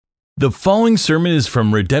The following sermon is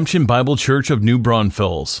from Redemption Bible Church of New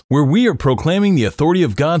Braunfels, where we are proclaiming the authority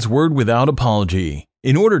of God's Word without apology,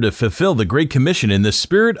 in order to fulfill the Great Commission in the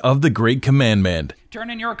spirit of the Great Commandment. Turn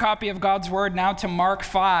in your copy of God's Word now to Mark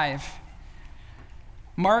 5.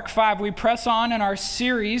 Mark 5, we press on in our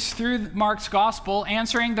series through Mark's Gospel,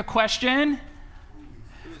 answering the question,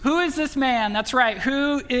 who is this man? That's right,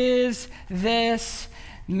 who is this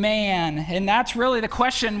man? And that's really the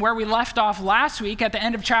question where we left off last week at the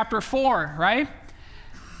end of chapter 4, right?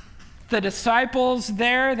 The disciples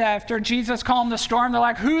there, that after Jesus calmed the storm, they're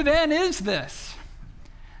like, who then is this?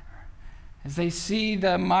 As they see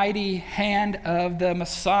the mighty hand of the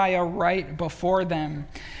Messiah right before them.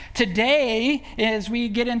 Today, as we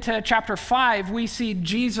get into chapter 5, we see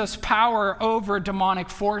Jesus' power over demonic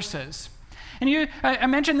forces. And I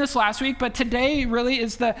mentioned this last week, but today really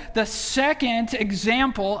is the second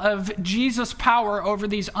example of Jesus' power over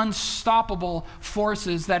these unstoppable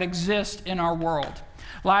forces that exist in our world.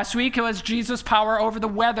 Last week, it was Jesus' power over the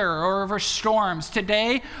weather or over storms.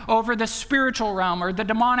 Today, over the spiritual realm or the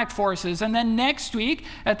demonic forces. And then next week,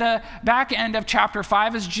 at the back end of chapter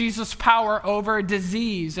 5, is Jesus' power over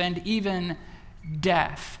disease and even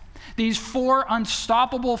death. These four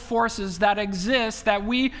unstoppable forces that exist that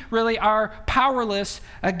we really are powerless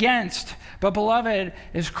against. But beloved,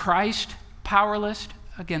 is Christ powerless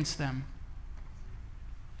against them?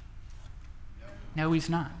 No, he's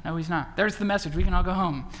not. No, he's not. There's the message. We can all go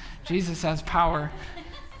home. Jesus has power.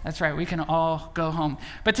 That's right. We can all go home.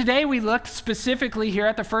 But today we looked specifically here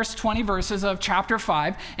at the first 20 verses of chapter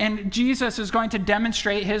 5, and Jesus is going to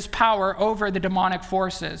demonstrate his power over the demonic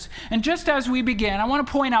forces. And just as we begin, I want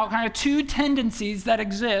to point out kind of two tendencies that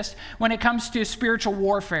exist when it comes to spiritual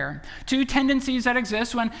warfare. Two tendencies that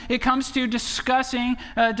exist when it comes to discussing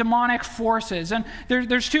demonic forces. And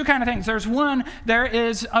there's two kind of things. There's one, there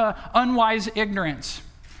is unwise ignorance.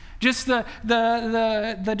 Just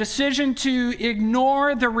the decision to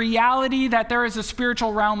ignore the reality that there is a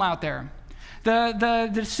spiritual realm out there.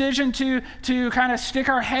 The decision to kind of stick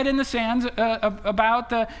our head in the sand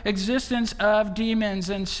about the existence of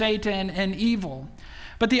demons and Satan and evil.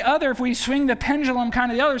 But the other, if we swing the pendulum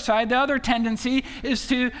kind of the other side, the other tendency is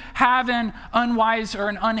to have an unwise or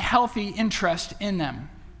an unhealthy interest in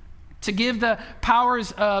them. To give the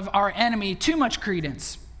powers of our enemy too much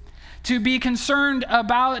credence. To be concerned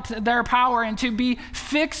about their power and to be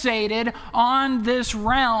fixated on this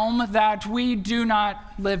realm that we do not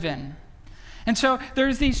live in. And so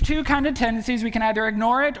there's these two kind of tendencies. We can either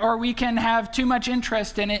ignore it or we can have too much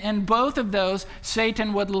interest in it. And both of those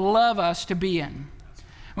Satan would love us to be in.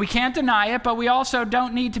 We can't deny it, but we also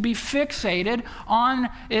don't need to be fixated on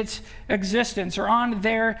its existence or on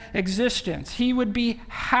their existence. He would be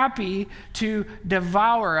happy to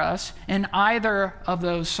devour us in either of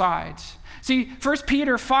those sides. See, 1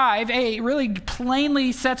 Peter 5:8 really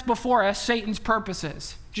plainly sets before us Satan's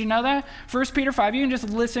purposes. Did you know that? 1 Peter 5, you can just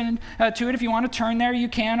listen to it. If you want to turn there, you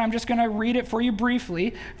can. I'm just going to read it for you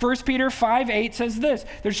briefly. 1 Peter 5:8 says this.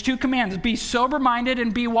 There's two commands. Be sober-minded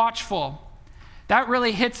and be watchful. That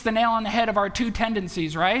really hits the nail on the head of our two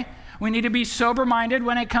tendencies, right? We need to be sober-minded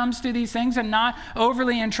when it comes to these things and not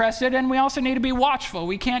overly interested, and we also need to be watchful.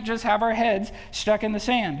 We can't just have our heads stuck in the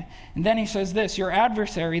sand. And then he says this, your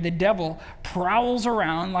adversary, the devil, prowls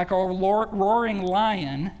around like a roaring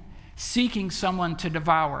lion, seeking someone to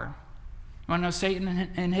devour. You want to know Satan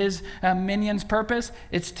and his minions' purpose?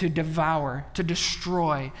 It's to devour, to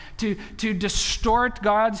destroy, to distort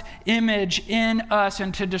God's image in us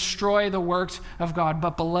and to destroy the works of God.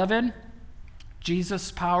 But beloved,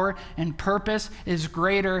 Jesus' power and purpose is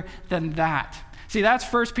greater than that. See,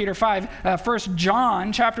 that's 1 Peter 5. 1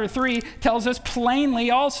 John chapter 3 tells us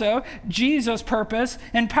plainly also Jesus' purpose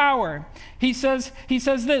and power. He says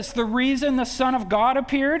this, the reason the Son of God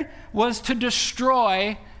appeared was to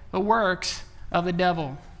destroy the works of the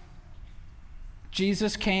devil.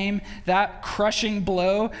 Jesus came, that crushing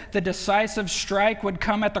blow, the decisive strike would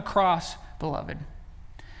come at the cross, beloved.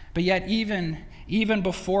 But yet even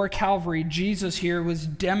before Calvary, Jesus here was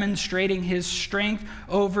demonstrating his strength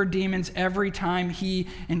over demons every time he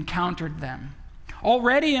encountered them.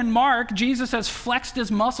 Already in Mark, Jesus has flexed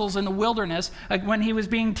his muscles in the wilderness when he was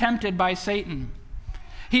being tempted by Satan.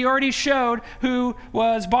 He already showed who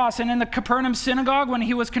was boss. And in the Capernaum synagogue, when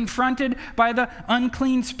he was confronted by the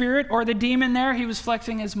unclean spirit or the demon there, he was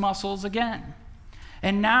flexing his muscles again.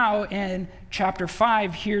 And now in chapter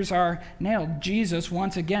 5, here's our nail. Jesus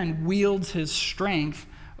once again wields his strength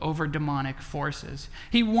over demonic forces.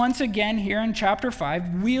 He once again here in chapter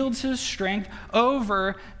 5 wields his strength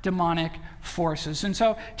over demonic forces. And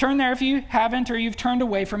so turn there if you haven't or you've turned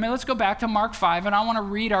away from it. Let's go back to Mark 5, and I want to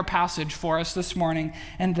read our passage for us this morning,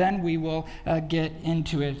 and then we will get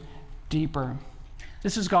into it deeper.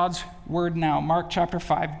 This is God's word now, Mark chapter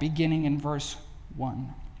 5, beginning in verse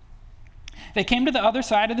 1. They came to the other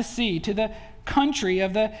side of the sea, to the country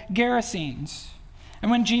of the Gerasenes. And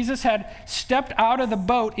when Jesus had stepped out of the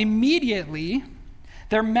boat, immediately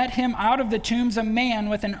there met him out of the tombs a man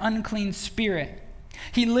with an unclean spirit.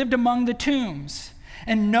 He lived among the tombs,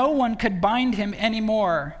 and no one could bind him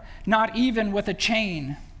anymore, not even with a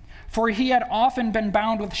chain. For he had often been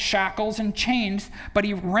bound with shackles and chains, but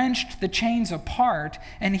he wrenched the chains apart,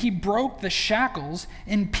 and he broke the shackles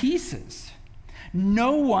in pieces.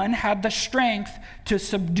 No one had the strength to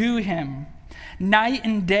subdue him. Night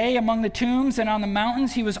and day among the tombs and on the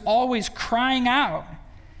mountains, he was always crying out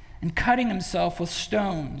and cutting himself with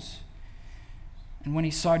stones. And when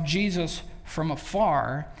he saw Jesus from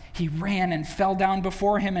afar, he ran and fell down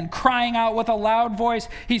before him, and crying out with a loud voice,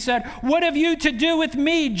 he said, "What have you to do with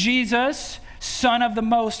me, Jesus, Son of the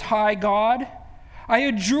Most High God? I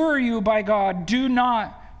adjure you by God, do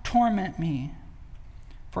not torment me."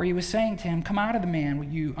 For he was saying to him, "Come out of the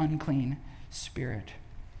man, you unclean spirit."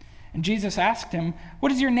 And Jesus asked him,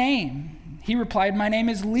 "What is your name?" He replied, "My name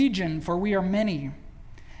is Legion, for we are many."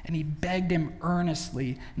 And he begged him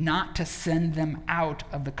earnestly not to send them out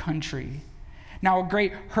of the country. Now a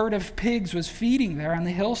great herd of pigs was feeding there on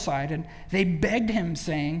the hillside, and they begged him,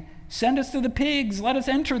 saying, "Send us to the pigs, let us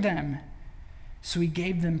enter them." So he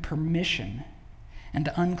gave them permission. And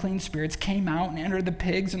the unclean spirits came out and entered the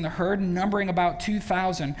pigs, and the herd, numbering about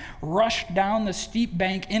 2,000, rushed down the steep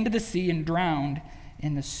bank into the sea and drowned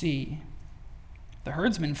in the sea. The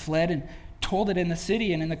herdsmen fled and told it in the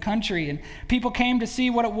city and in the country, and people came to see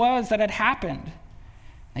what it was that had happened.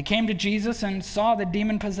 They came to Jesus and saw the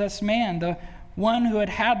demon-possessed man, the one who had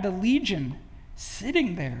had the legion,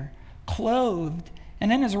 sitting there, clothed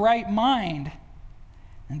and in his right mind,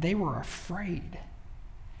 and they were afraid.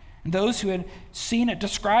 And those who had seen it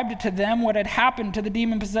described it to them what had happened to the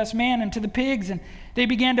demon-possessed man and to the pigs, and they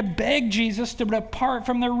began to beg Jesus to depart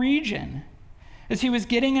from their region. As he was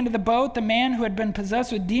getting into the boat, the man who had been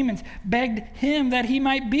possessed with demons begged him that he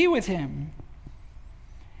might be with him.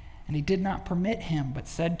 And he did not permit him, but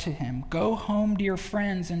said to him, "Go home to your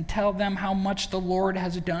friends and tell them how much the Lord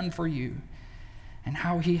has done for you and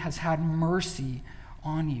how he has had mercy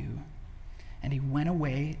on you." And he went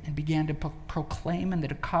away and began to proclaim in the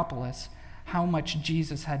Decapolis how much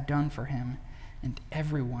Jesus had done for him, and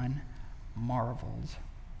everyone marveled.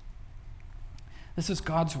 This is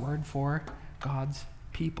God's word for God's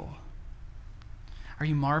people. Are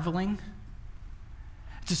you marveling?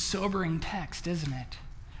 It's a sobering text, isn't it?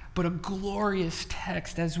 But a glorious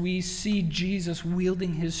text as we see Jesus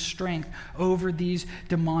wielding his strength over these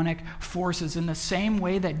demonic forces. In the same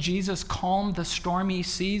way that Jesus calmed the stormy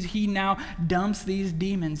seas, he now dumps these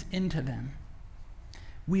demons into them,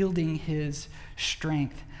 wielding his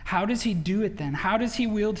strength. How does he do it then? How does he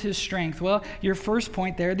wield his strength? Well, your first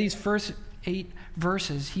point there, these first 8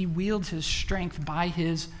 verses, he wields his strength by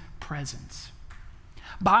his presence.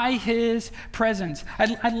 By his presence.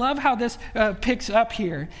 I love how this picks up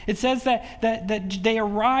here. It says that they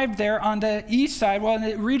arrived there on the east side, well, in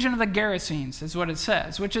the region of the Gerasenes is what it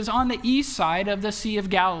says, which is on the east side of the Sea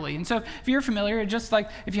of Galilee. And so if you're familiar, just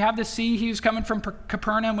like if you have the sea, he was coming from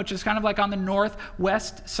Capernaum, which is kind of like on the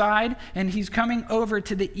northwest side, and he's coming over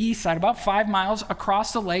to the east side, about 5 miles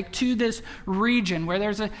across the lake to this region where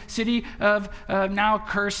there's a city of now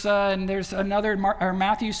Cursa, and there's another, or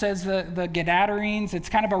Matthew says the Gadarenes.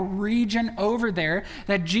 It's kind of a region over there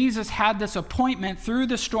that Jesus had this appointment through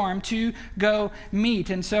the storm to go meet.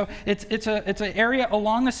 And so it's an area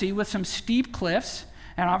along the sea with some steep cliffs,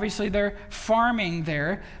 and obviously they're farming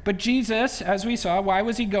there. But Jesus, as we saw, why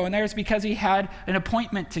was he going there? It's because he had an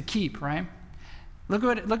appointment to keep, right? Look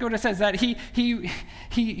what it says, that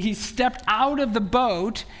he stepped out of the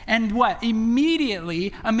boat, and what?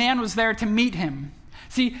 Immediately a man was there to meet him.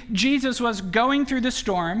 See, Jesus was going through the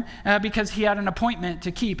storm because he had an appointment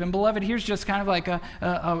to keep. And beloved, here's just kind of like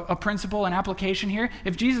a principle and application here.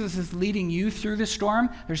 If Jesus is leading you through the storm,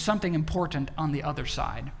 there's something important on the other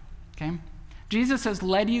side, okay? Jesus has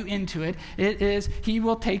led you into it. He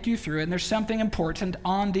will take you through it, and there's something important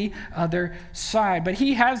on the other side. But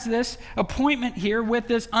he has this appointment here with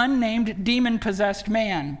this unnamed demon-possessed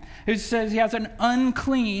man who says he has an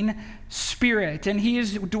unclean spirit, and he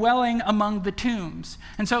is dwelling among the tombs.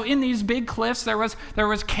 And so in these big cliffs, there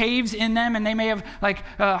was caves in them, and they may have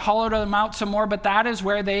hollowed them out some more, but that is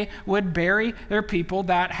where they would bury their people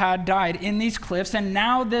that had died, in these cliffs. And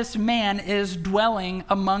now this man is dwelling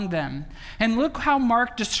among them. And look how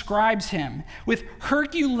Mark describes him: with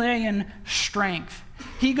Herculean strength.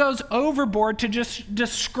 He goes overboard to just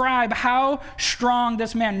describe how strong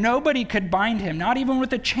this man. Nobody could bind him, not even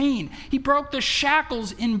with a chain. He broke the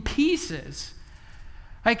shackles in pieces.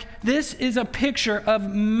 Like, this is a picture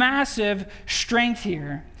of massive strength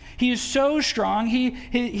here. He is so strong,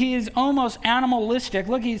 he is almost animalistic.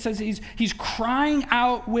 Look, he says he's crying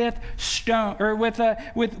out with stone, or with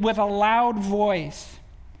a loud voice.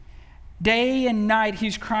 Day and night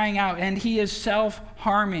he's crying out, and he is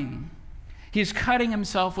self-harming. He's cutting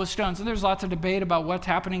himself with stones. So there's lots of debate about what's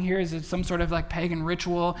happening here. Is it some sort of like pagan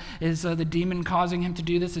ritual? Is the demon causing him to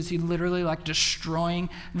do this? Is he literally like destroying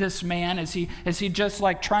this man? Is he just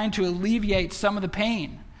like trying to alleviate some of the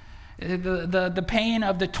pain? The pain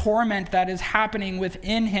of the torment that is happening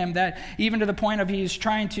within him, that even to the point of he's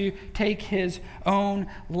trying to take his own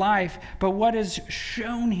life. But what is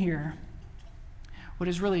shown here, what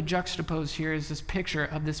is really juxtaposed here, is this picture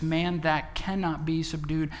of this man that cannot be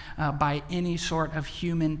subdued by any sort of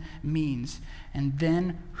human means. And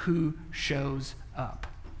then who shows up?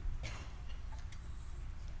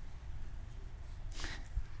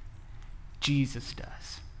 Jesus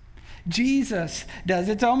does. Jesus does.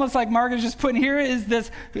 It's almost like Mark is just putting, here is this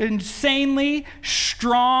insanely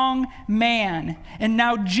strong man. And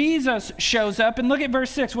now Jesus shows up. And look at verse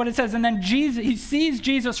 6, what it says. And then Jesus, he sees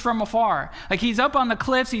Jesus from afar. Like, he's up on the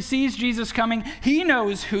cliffs. He sees Jesus coming. He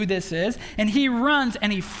knows who this is. And he runs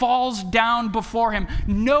and he falls down before him.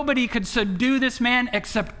 Nobody could subdue this man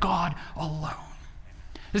except God alone.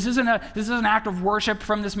 This isn't an act of worship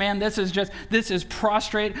from this man. This is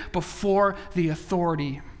prostrate before the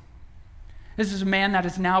authority. This is a man that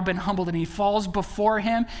has now been humbled, and he falls before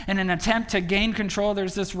him in an attempt to gain control.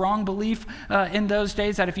 There's this wrong belief in those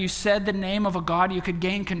days that if you said the name of a god, you could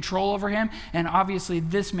gain control over him. And obviously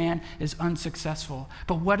this man is unsuccessful.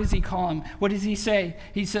 But what does he call him? What does he say?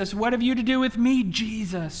 He says, "What have you to do with me,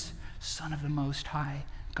 Jesus, Son of the Most High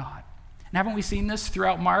God?" And haven't we seen this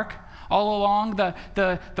throughout Mark? All along,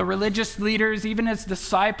 the religious leaders, even his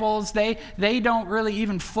disciples, they don't really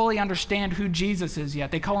even fully understand who Jesus is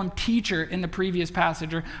yet. They call him teacher in the previous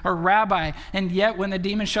passage, or rabbi, and yet when the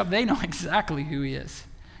demons show up, they know exactly who he is.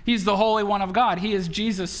 He's the Holy One of God. He is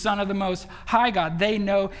Jesus, Son of the Most High God. They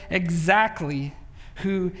know exactly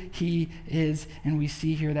who he is, and we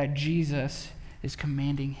see here that Jesus is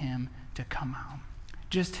commanding him to come out.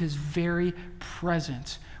 Just his very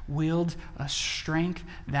presence wields a strength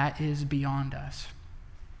that is beyond us.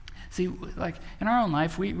 See, like in our own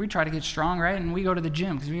life, we try to get strong, right? And we go to the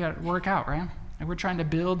gym because we got to work out, right? And we're trying to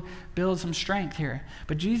build some strength here.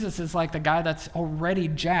 But Jesus is like the guy that's already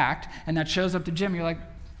jacked and that shows up to the gym. You're like,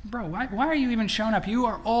 bro, why are you even showing up? You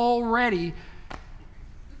are already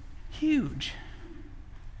huge.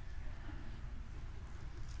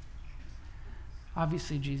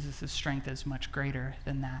 Obviously, Jesus' strength is much greater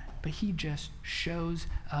than that, but he just shows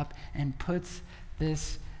up and puts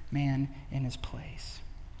this man in his place.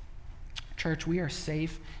 Church, we are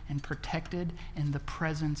safe and protected in the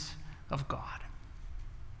presence of God.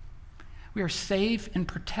 We are safe and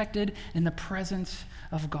protected in the presence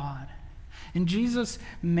of God. And Jesus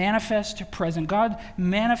manifest present, God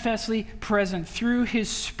manifestly present through his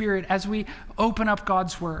Spirit as we open up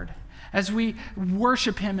God's word, as we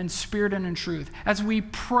worship him in spirit and in truth, as we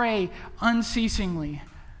pray unceasingly,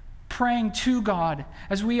 praying to God,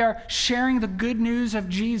 as we are sharing the good news of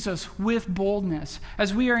Jesus with boldness,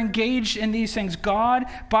 as we are engaged in these things, God,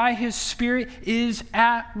 by his Spirit, is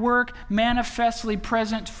at work, manifestly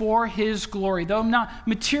present for his glory, though not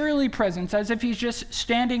materially present, as if he's just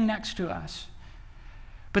standing next to us.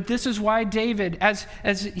 But this is why David, as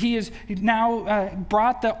he has now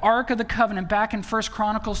brought the Ark of the Covenant back in 1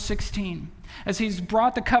 Chronicles 16, as he's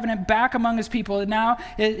brought the covenant back among his people, and now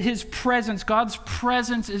his presence, God's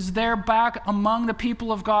presence is there back among the people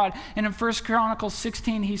of God. And in 1 Chronicles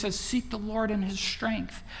 16, he says, seek the Lord in his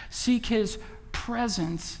strength. Seek his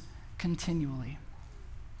presence continually.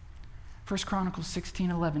 1 Chronicles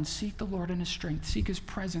 16:11, seek the Lord in his strength, seek his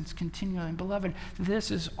presence continually. And beloved, this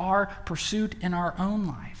is our pursuit in our own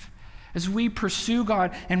life. As we pursue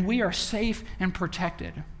God, and we are safe and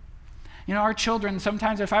protected. You know, our children,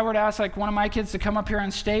 sometimes if I were to ask like one of my kids to come up here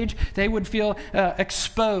on stage, they would feel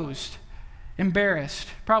exposed, embarrassed.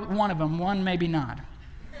 Probably one of them, one maybe not.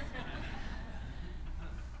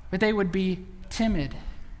 But they would be timid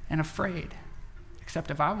and afraid, except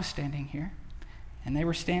if I was standing here. and they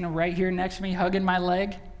were standing right here next to me, hugging my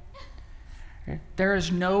leg. There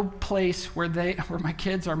is no place where my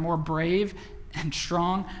kids are more brave and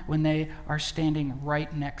strong when they are standing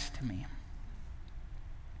right next to me.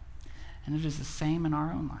 And it is the same in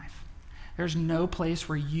our own life. There's no place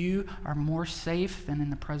where you are more safe than in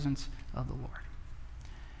the presence of the Lord.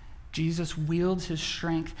 Jesus wields his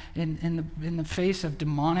strength in the face of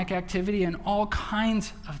demonic activity and all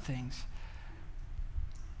kinds of things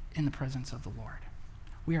in the presence of the Lord.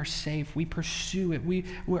 We are safe. We pursue it.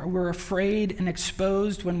 We're afraid and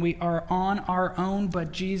exposed when we are on our own,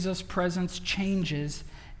 but Jesus' presence changes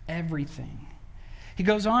everything. He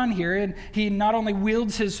goes on here, and he not only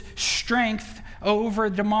wields his strength over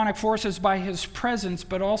demonic forces by his presence,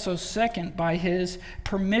 but also, second, by his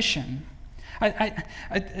permission.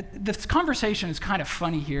 This conversation is kind of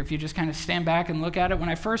funny here if you just kind of stand back and look at it. When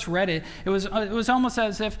I first read it, it was almost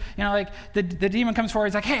as if, like the demon comes forward,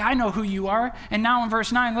 he's like, hey, I know who you are. And now in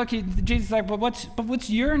verse 9, look, Jesus is like, but what's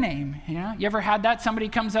your name? You ever had that? Somebody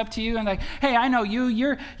comes up to you and like, hey, I know you.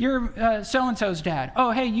 You're so-and-so's dad.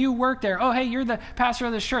 Oh, hey, you work there. Oh, hey, you're the pastor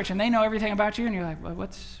of this church. And they know everything about you. And you're like, well,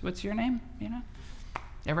 what's your name?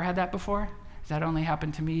 Ever had that before? That only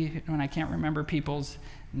happened to me when I can't remember people's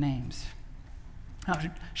names.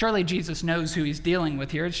 Surely Jesus knows who he's dealing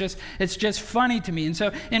with here. It's just funny to me. And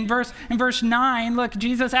so in verse 9, look,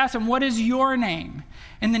 Jesus asks him, what is your name?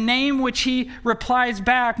 And the name which he replies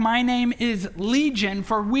back, my name is Legion,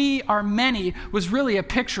 for we are many, was really a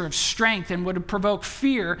picture of strength and would provoke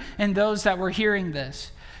fear in those that were hearing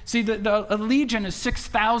this. See, a legion is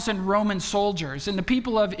 6,000 Roman soldiers, and the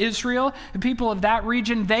people of Israel, the people of that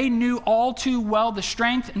region, they knew all too well the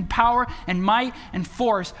strength and power and might and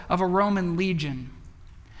force of a Roman legion.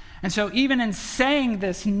 And so even in saying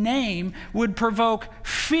this name would provoke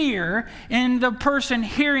fear in the person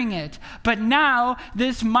hearing it. But now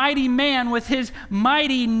this mighty man with his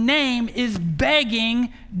mighty name is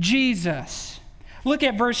begging Jesus. Look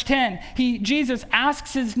at verse 10. Jesus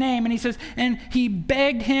asks his name and he says, and he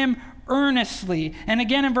begged him earnestly. And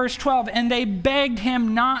again in verse 12, and they begged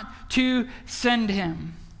him not to send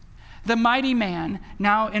him. The mighty man,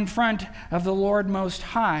 now in front of the Lord Most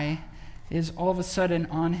High, is all of a sudden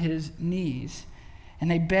on his knees. And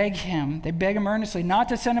they beg him earnestly not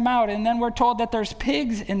to send him out. And then we're told that there's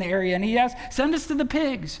pigs in the area. And he asks, send us to the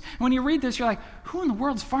pigs. And when you read this, you're like, who in the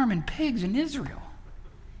world's farming pigs in Israel?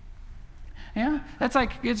 Yeah, that's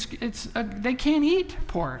like, they can't eat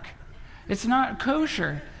pork. It's not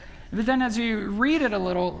kosher. But then as you read it a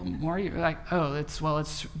little more, you're like, oh, it's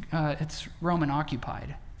Roman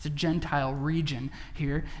occupied. It's a Gentile region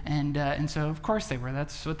here, and so of course they were.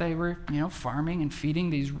 That's what they were, farming and feeding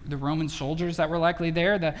the Roman soldiers that were likely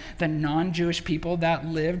there, the non-Jewish people that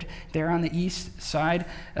lived there on the east side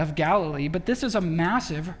of Galilee. But this is a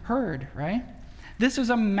massive herd, right? This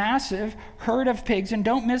is a massive herd of pigs, and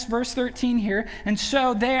don't miss verse 13 here. And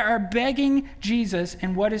so they are begging Jesus,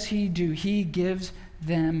 and what does he do? He gives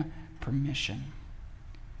them permission.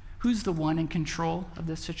 Who's the one in control of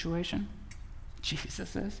this situation?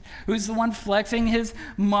 Jesus is. Who's the one flexing his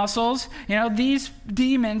muscles? These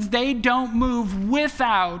demons, they don't move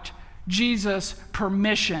without Jesus'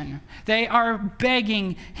 permission. They are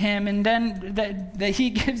begging him, and then he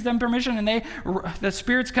gives them permission, and the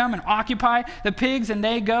spirits come and occupy the pigs, and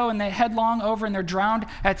they go and they headlong over, and they're drowned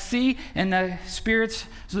at sea, and the spirits,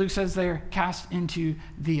 as Luke says, they're cast into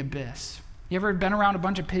the abyss. You ever been around a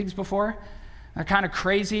bunch of pigs before? They're kind of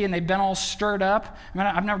crazy, and they've been all stirred up.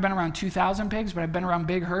 I've never been around 2,000 pigs, but I've been around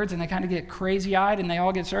big herds, and they kind of get crazy-eyed, and they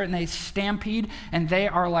all get stirred, and they stampede, and they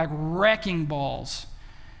are like wrecking balls.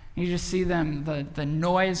 You just see them, the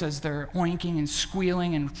noise as they're oinking and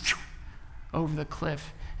squealing and over the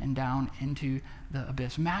cliff and down into the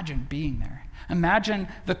abyss. Imagine being there. Imagine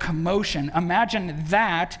the commotion. Imagine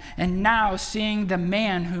that, and now seeing the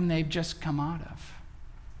man whom they've just come out of.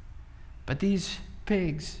 But these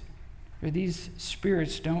pigs, or these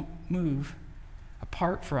spirits, don't move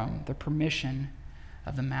apart from the permission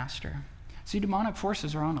of the master. See, demonic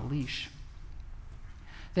forces are on a leash.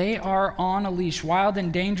 They are on a leash, wild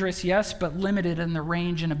and dangerous, yes, but limited in their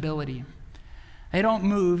range and ability. They don't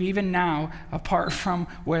move, even now, apart from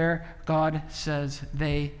where God says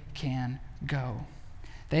they can go.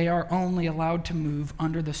 They are only allowed to move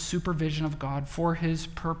under the supervision of God for his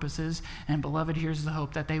purposes. And beloved, here's the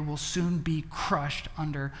hope, that they will soon be crushed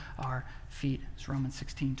under our feet, as Romans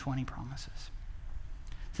 16:20 promises.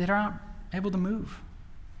 They are not able to move.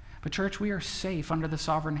 But church, we are safe under the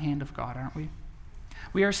sovereign hand of God, aren't we?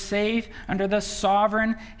 We are safe under the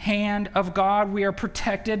sovereign hand of God. We are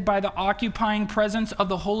protected by the occupying presence of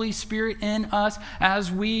the Holy Spirit in us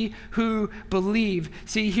as we who believe.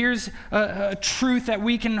 See, here's a truth that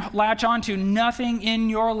we can latch onto. Nothing in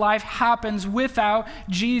your life happens without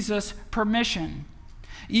Jesus' permission.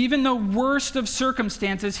 Even the worst of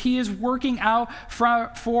circumstances, he is working out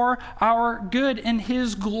for our good and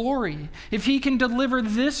his glory. If he can deliver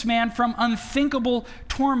this man from unthinkable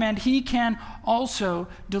torment, he can also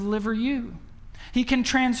deliver you. He can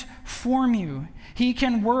transform you. He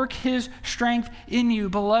can work his strength in you.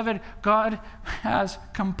 Beloved, God has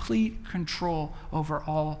complete control over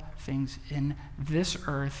all things in this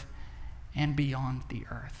earth and beyond the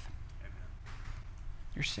earth.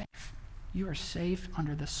 You're safe. You are safe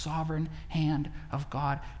under the sovereign hand of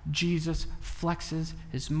God. Jesus flexes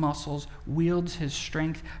his muscles, wields his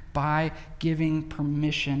strength by giving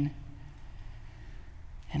permission.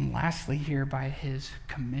 And lastly here, by his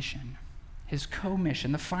commission, his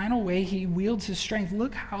commission. The final way he wields his strength.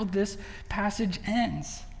 Look how this passage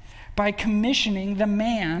ends. By commissioning the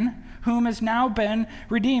man whom has now been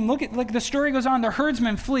redeemed. Look, the story goes on. The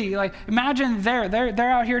herdsmen flee. Like, imagine they're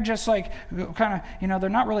out here just like kind of, they're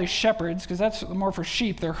not really shepherds because that's more for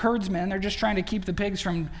sheep. They're herdsmen. They're just trying to keep the pigs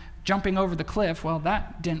from jumping over the cliff. Well,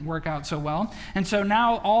 that didn't work out so well. And so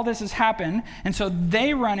now all this has happened. And so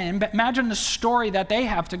they run in. But imagine the story that they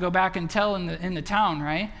have to go back and tell in the town,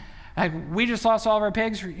 right? Like, we just lost all of our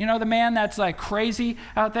pigs. The man that's like crazy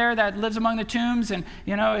out there that lives among the tombs and,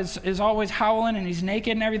 is always howling and he's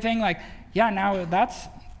naked and everything. Like, yeah, now that's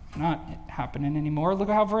not happening anymore. Look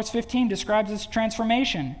at how verse 15 describes this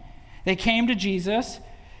transformation. They came to Jesus.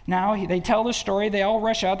 Now they tell the story. They all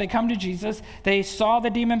rush out. They come to Jesus. They saw the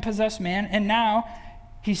demon-possessed man, and now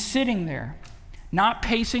he's sitting there, not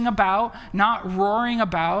pacing about, not roaring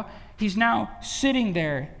about. He's now sitting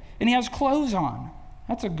there, and he has clothes on.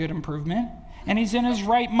 That's a good improvement. And he's in his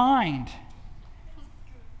right mind.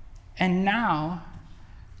 And now,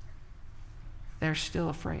 they're still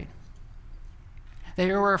afraid.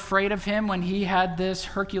 They were afraid of him when he had this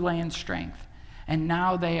Herculean strength. And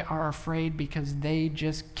now they are afraid because they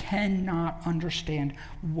just cannot understand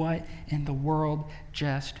what in the world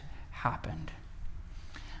just happened.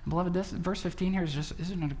 And beloved, this verse 15 here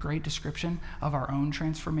isn't it a great description of our own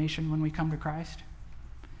transformation when we come to Christ?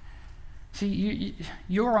 See,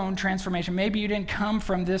 your own transformation, maybe you didn't come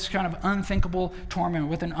from this kind of unthinkable torment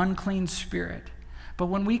with an unclean spirit. But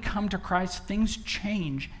when we come to Christ, things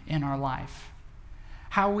change in our life.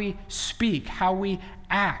 How we speak, how we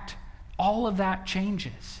act, all of that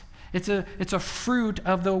changes. It's a fruit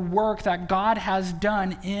of the work that God has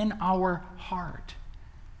done in our heart.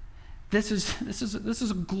 This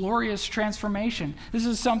is a glorious transformation. This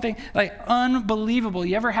is something like unbelievable.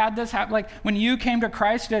 You ever had this happen? Like when you came to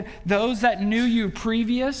Christ, did those that knew you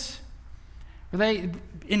previous, were they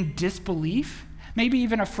in disbelief? Maybe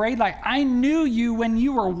even afraid, like, I knew you when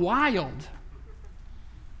you were wild.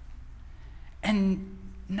 And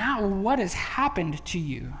now what has happened to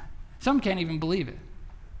you? Some can't even believe it.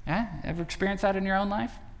 Yeah? Ever experienced that in your own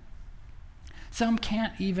life? Some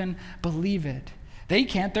can't even believe it. They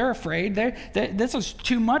can't. They're afraid. This is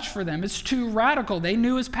too much for them. It's too radical. They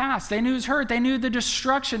knew his past. They knew his hurt. They knew the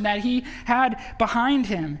destruction that he had behind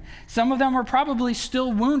him. Some of them were probably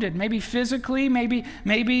still wounded, maybe physically, maybe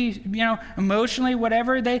emotionally,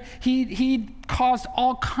 whatever. He caused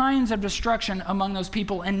all kinds of destruction among those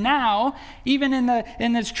people. And now, even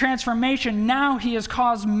in this transformation, now he has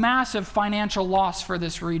caused massive financial loss for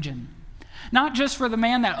this region. Not just for the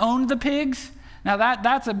man that owned the pigs. Now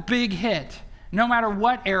that's a big hit. No matter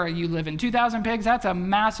what era you live in, 2,000 pigs, that's a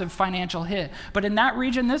massive financial hit. But in that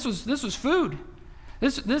region, this was food.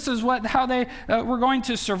 This is how they were going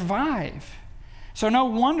to survive. So no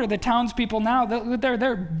wonder the townspeople now,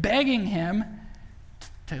 they're begging him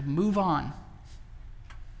to move on.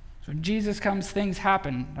 So when Jesus comes, things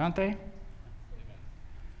happen, don't they?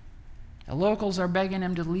 The locals are begging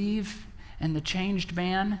him to leave, and the changed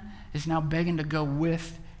man is now begging to go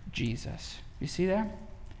with Jesus. You see that?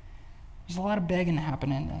 There's a lot of begging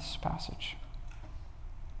happening in this passage.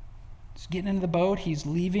 He's getting into the boat. He's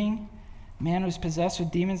leaving. The man who's possessed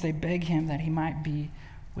with demons, they beg him that he might be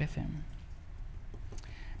with him.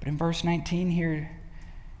 But in verse 19 here,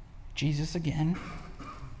 Jesus again,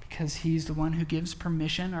 because he's the one who gives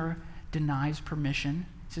permission or denies permission,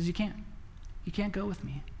 says, you can't go with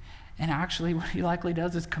me. And actually what he likely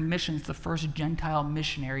does is commissions the first Gentile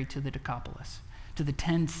missionary to the Decapolis, to the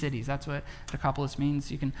 10 cities. That's what Decapolis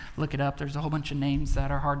means. You can look it up. There's a whole bunch of names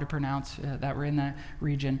that are hard to pronounce that were in that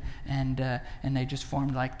region, and they just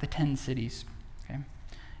formed like the 10 cities. Okay,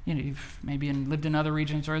 You've maybe lived in other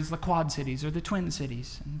regions, or as the Quad Cities or the Twin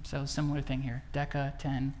Cities. And so similar thing here. Deca,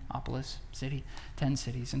 10, Opolis, city, 10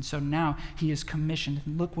 cities. And so now he is commissioned.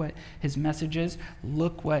 Look what his message is.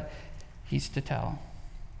 Look what he's to tell.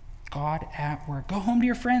 God at work. Go home to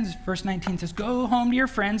your friends. Verse 19 says, go home to your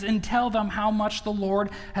friends and tell them how much the Lord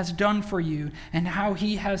has done for you and how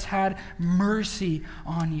he has had mercy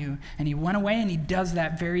on you. And he went away and he does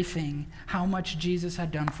that very thing. How much Jesus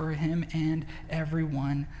had done for him, and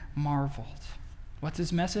everyone marveled. What's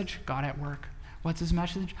his message? God at work. What's his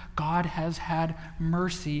message? God has had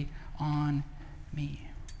mercy on me.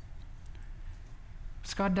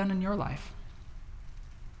 What's God done in your life?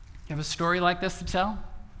 You have a story like this to tell?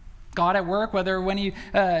 God at work, whether when you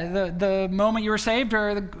the moment you were saved,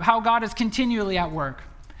 or how God is continually at work.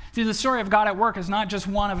 See, the story of God at work is not just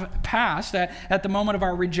one of past at the moment of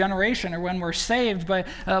our regeneration or when we're saved, but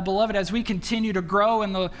beloved, as we continue to grow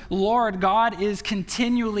in the Lord, God is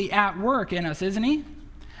continually at work in us, isn't he?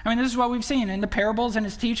 I mean, this is what we've seen in the parables and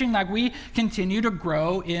his teaching, like we continue to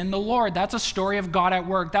grow in the Lord. That's a story of God at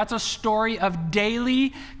work. That's a story of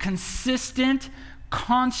daily, consistent,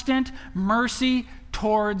 constant mercy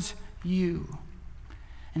towards you.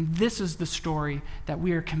 And this is the story that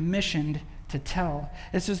we are commissioned to tell.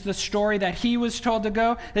 This is the story that he was told to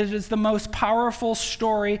go. This is the most powerful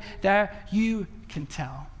story that you can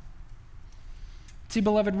tell. See,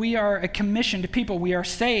 beloved, we are a commissioned people. We are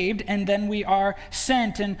saved, and then we are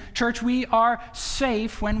sent. And church, we are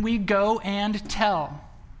safe when we go and tell.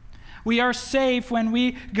 We are safe when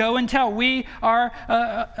we go and tell. We are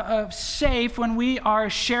safe when we are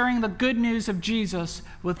sharing the good news of Jesus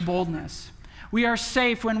with boldness. We are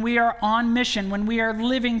safe when we are on mission, when we are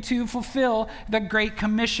living to fulfill the Great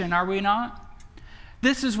Commission, are we not?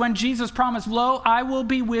 This is when Jesus promised, "Lo, I will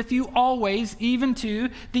be with you always, even to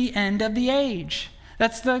the end of the age."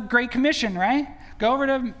 That's the Great Commission, right? Go over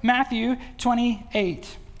to Matthew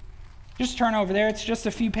 28. Just turn over there. It's just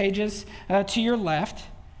a few pages to your left.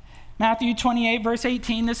 Matthew 28, verse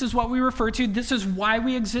 18, this is what we refer to. This is why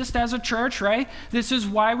we exist as a church, right? This is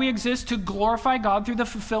why we exist, to glorify God through the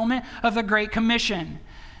fulfillment of the Great Commission.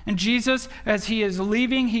 And Jesus, as he is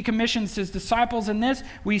leaving, he commissions his disciples in this.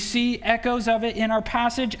 We see echoes of it in our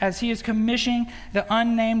passage as he is commissioning the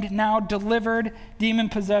unnamed, now delivered,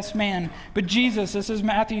 demon-possessed man. But Jesus, this is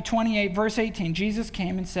Matthew 28, verse 18, Jesus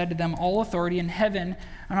came and said to them, "All authority in heaven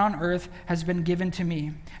and on earth has been given to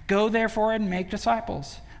me. Go therefore and make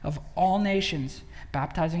disciples of all nations,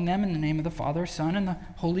 baptizing them in the name of the Father, Son, and the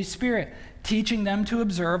Holy Spirit, teaching them to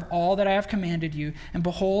observe all that I have commanded you. And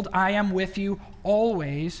behold, I am with you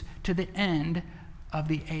always to the end of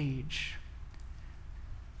the age."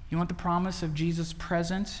 You want the promise of Jesus'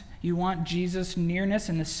 presence? You want Jesus' nearness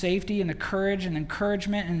and the safety and the courage and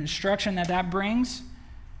encouragement and instruction that brings?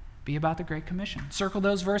 Be about the Great Commission. Circle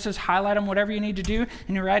those verses, highlight them, whatever you need to do,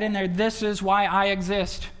 and you write in there, "This is why I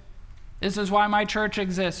exist. This is why my church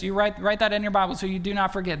exists." You write that in your Bible so you do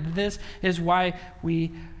not forget. This is why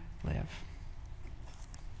we live.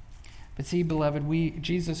 But see, beloved,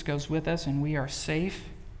 Jesus goes with us, and we are safe.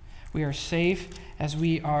 We are safe as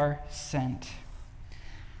we are sent.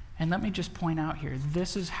 And let me just point out here,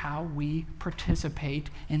 this is how we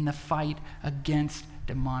participate in the fight against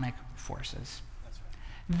demonic forces.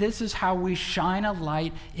 This is how we shine a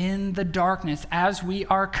light in the darkness as we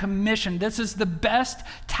are commissioned. This is the best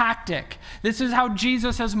tactic. This is how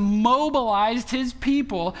Jesus has mobilized his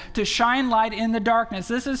people to shine light in the darkness.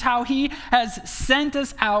 This is how he has sent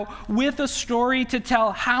us out with a story to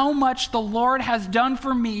tell how much the Lord has done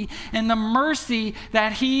for me and the mercy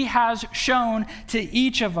that he has shown to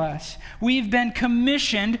each of us. We've been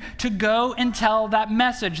commissioned to go and tell that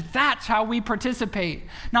message. That's how we participate.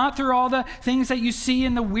 Not through all the things that you see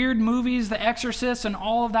in the weird movies, The Exorcist, and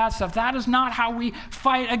all of that stuff. That is not how we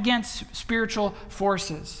fight against spiritual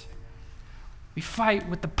forces. We fight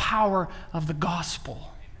with the power of the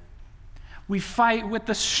gospel. We fight with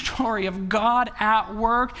the story of God at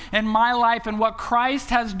work in my life and what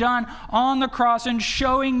Christ has done on the cross and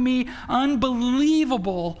showing me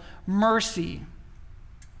unbelievable mercy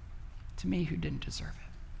to me who didn't deserve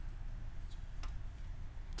it,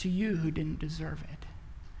 to you who didn't deserve it,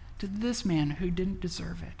 to this man who didn't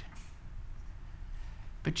deserve it.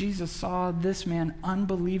 But Jesus saw this man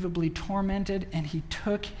unbelievably tormented, and he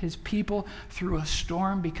took his people through a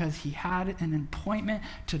storm because he had an appointment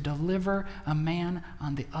to deliver a man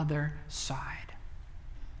on the other side.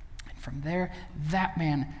 And from there, that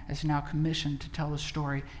man is now commissioned to tell the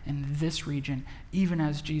story in this region, even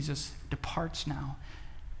as Jesus departs now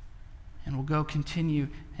and will go continue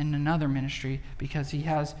in another ministry because he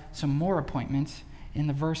has some more appointments in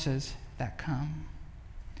the verses that come.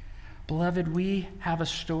 Beloved, we have a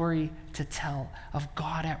story to tell of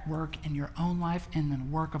God at work in your own life and the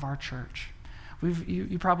work of our church.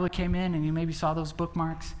 You probably came in and you maybe saw those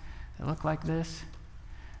bookmarks that look like this.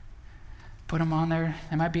 Put them on there.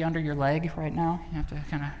 They might be under your leg right now. You have to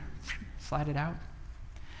kind of slide it out.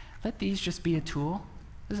 Let these just be a tool.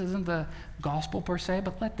 This isn't the gospel per se,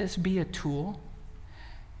 but let this be a tool.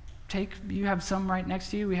 You have some right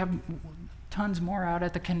next to you. We have tons more out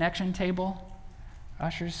at the connection table.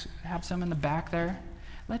 Ushers have some in the back there.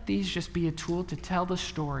 Let these just be a tool to tell the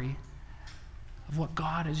story of what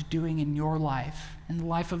God is doing in your life, in the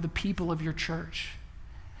life of the people of your church.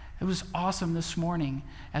 It was awesome this morning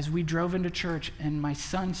as we drove into church and my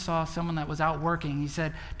son saw someone that was out working. He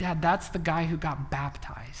said, "Dad, that's the guy who got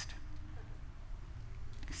baptized."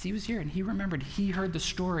 Because he was here and he remembered, he heard the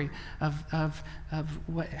story of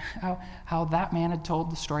how that man had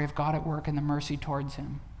told the story of God at work and the mercy towards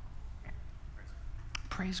him.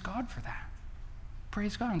 Praise God for that.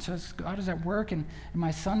 Praise God. And so as God is at work in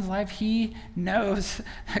my son's life, he knows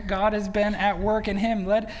that God has been at work in him.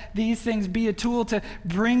 Let these things be a tool to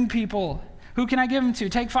bring people. Who can I give them to?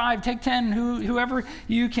 Take 5, take 10, whoever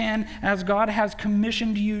you can, as God has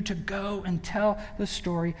commissioned you to go and tell the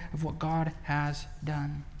story of what God has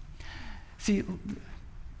done. See,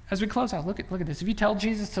 as we close out, look at this. If you tell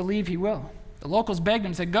Jesus to leave, he will. The locals begged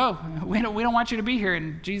him, said, "Go. We don't want you to be here."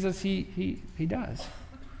 And Jesus, he does.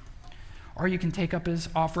 Or you can take up his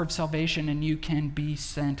offer of salvation and you can be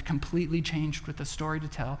sent completely changed with a story to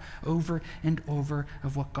tell over and over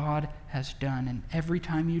of what God has done. And every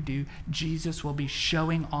time you do, Jesus will be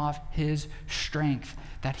showing off his strength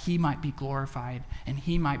that he might be glorified and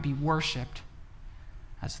he might be worshiped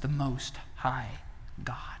as the Most High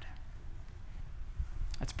God.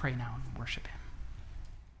 Let's pray now and worship him.